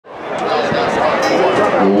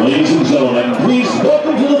Ladies and gentlemen, please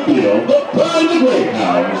welcome to the field the Pride of the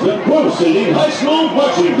Greyhounds, the Grove City High School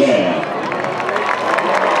Marching Band.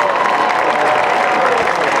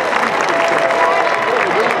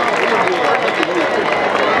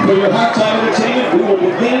 For your halftime entertainment, we will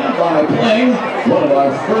begin by playing one of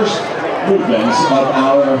our first movements of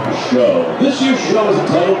our show. This year's show is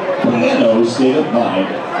entitled Piano State of Mind,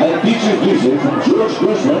 and it features music from George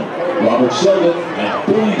Gershwin, Robert Sheldon, and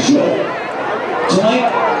Billy Joel.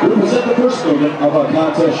 Tonight, we present the first movement of our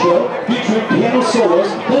contest show, featuring piano solos,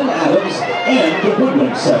 Ben Adams, and the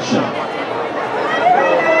woodwind section.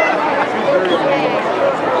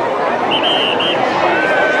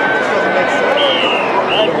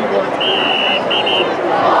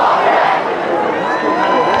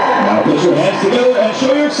 Now put your hands together and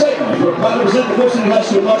show your excitement. We're proud to present the Davidson High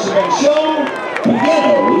School Marching Band show,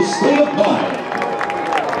 Piano State of Mind.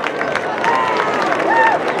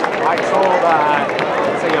 I told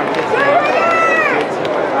it's a young kid's name.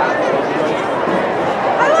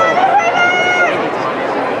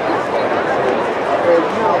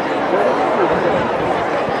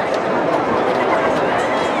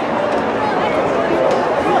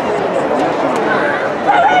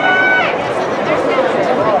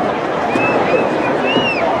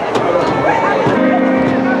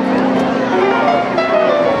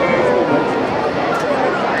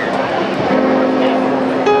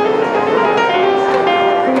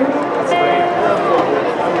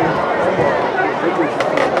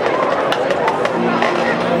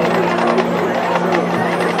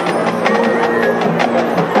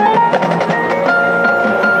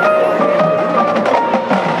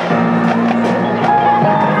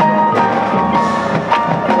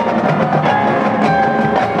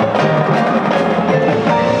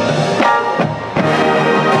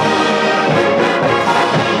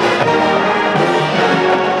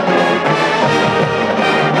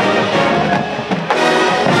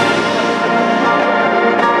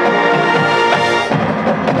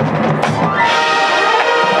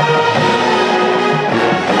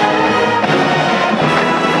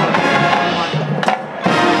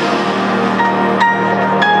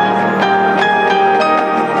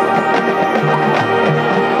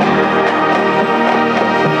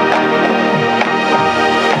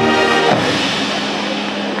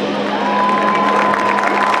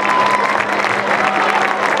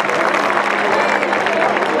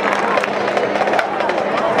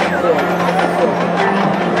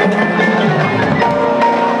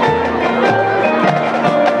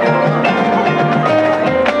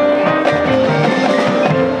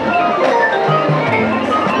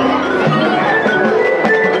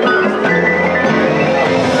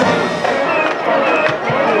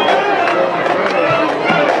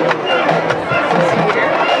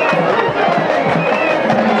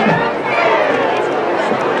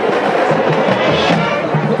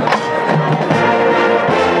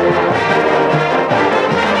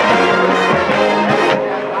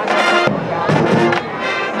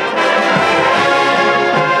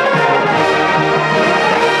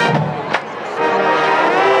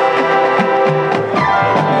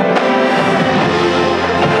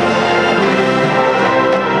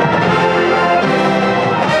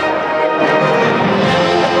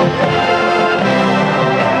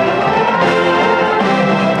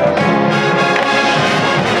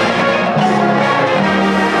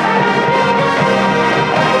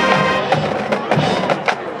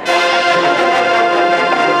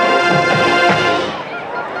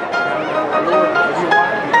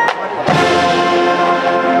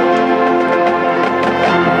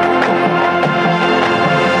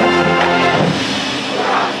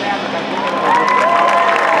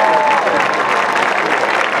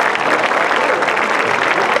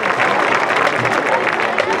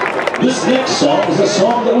 This next song is a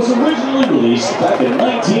song that was originally released back in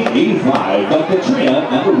 1985 by Katrina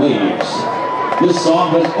and the Waves. This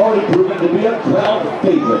song has already proven to be a crowd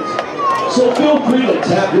favorite. So feel free to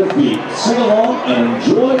tap your feet, sing along, and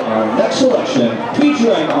enjoy our next selection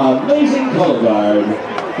featuring our amazing color guard.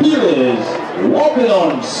 Here is Walking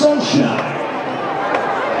on Sunshine.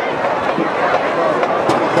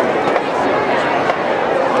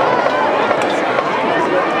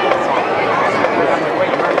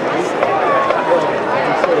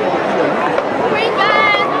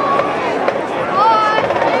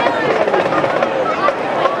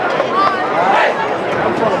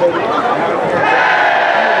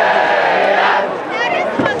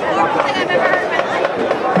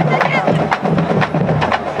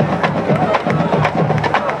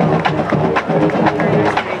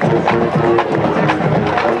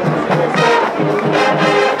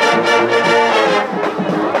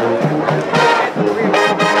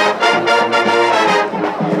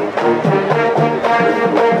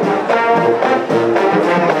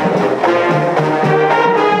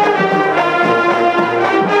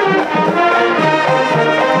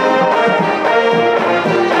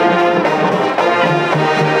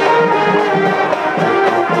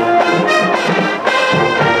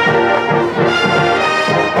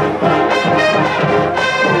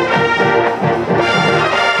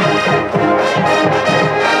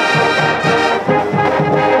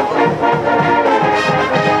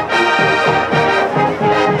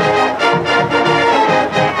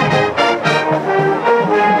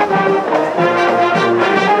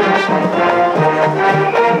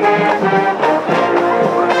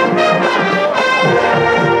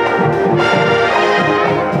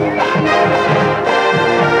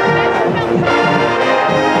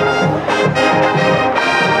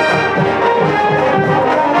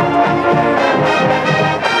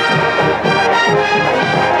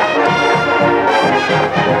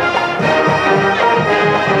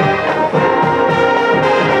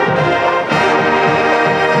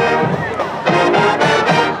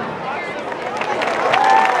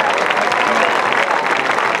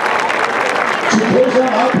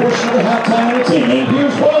 for the halftime entertainment,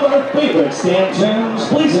 here's one of our favorite stand tunes.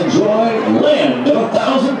 Please enjoy Land of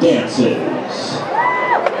 1,000 Dances.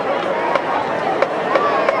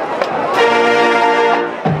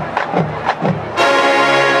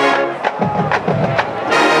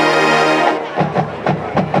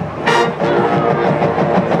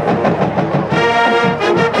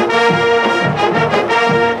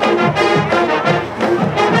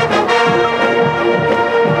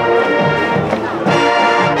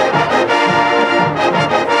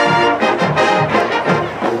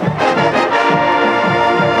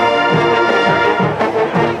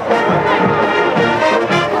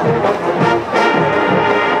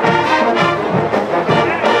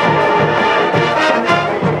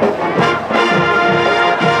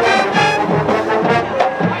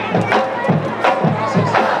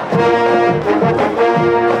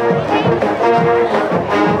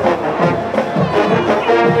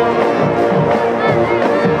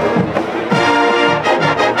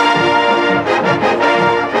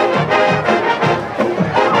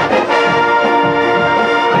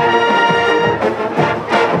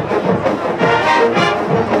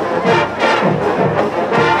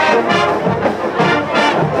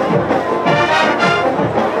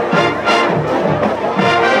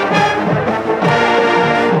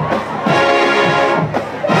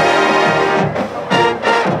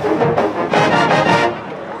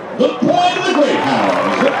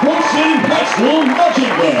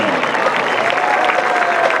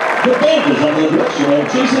 The band is under the direction of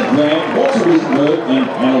Jason Grant, Walter Wiesenberg, and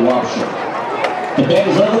Anna Wapshire. The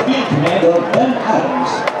band is under the field command of Ben Adams,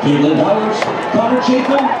 Caitlin Bowers, Connor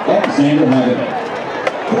Chapin, and Xander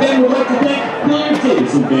Hageman. The band would like to thank Hilliard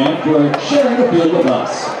Davidson Band for sharing the field with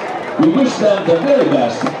us. We wish them the very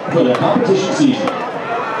best for their competition season.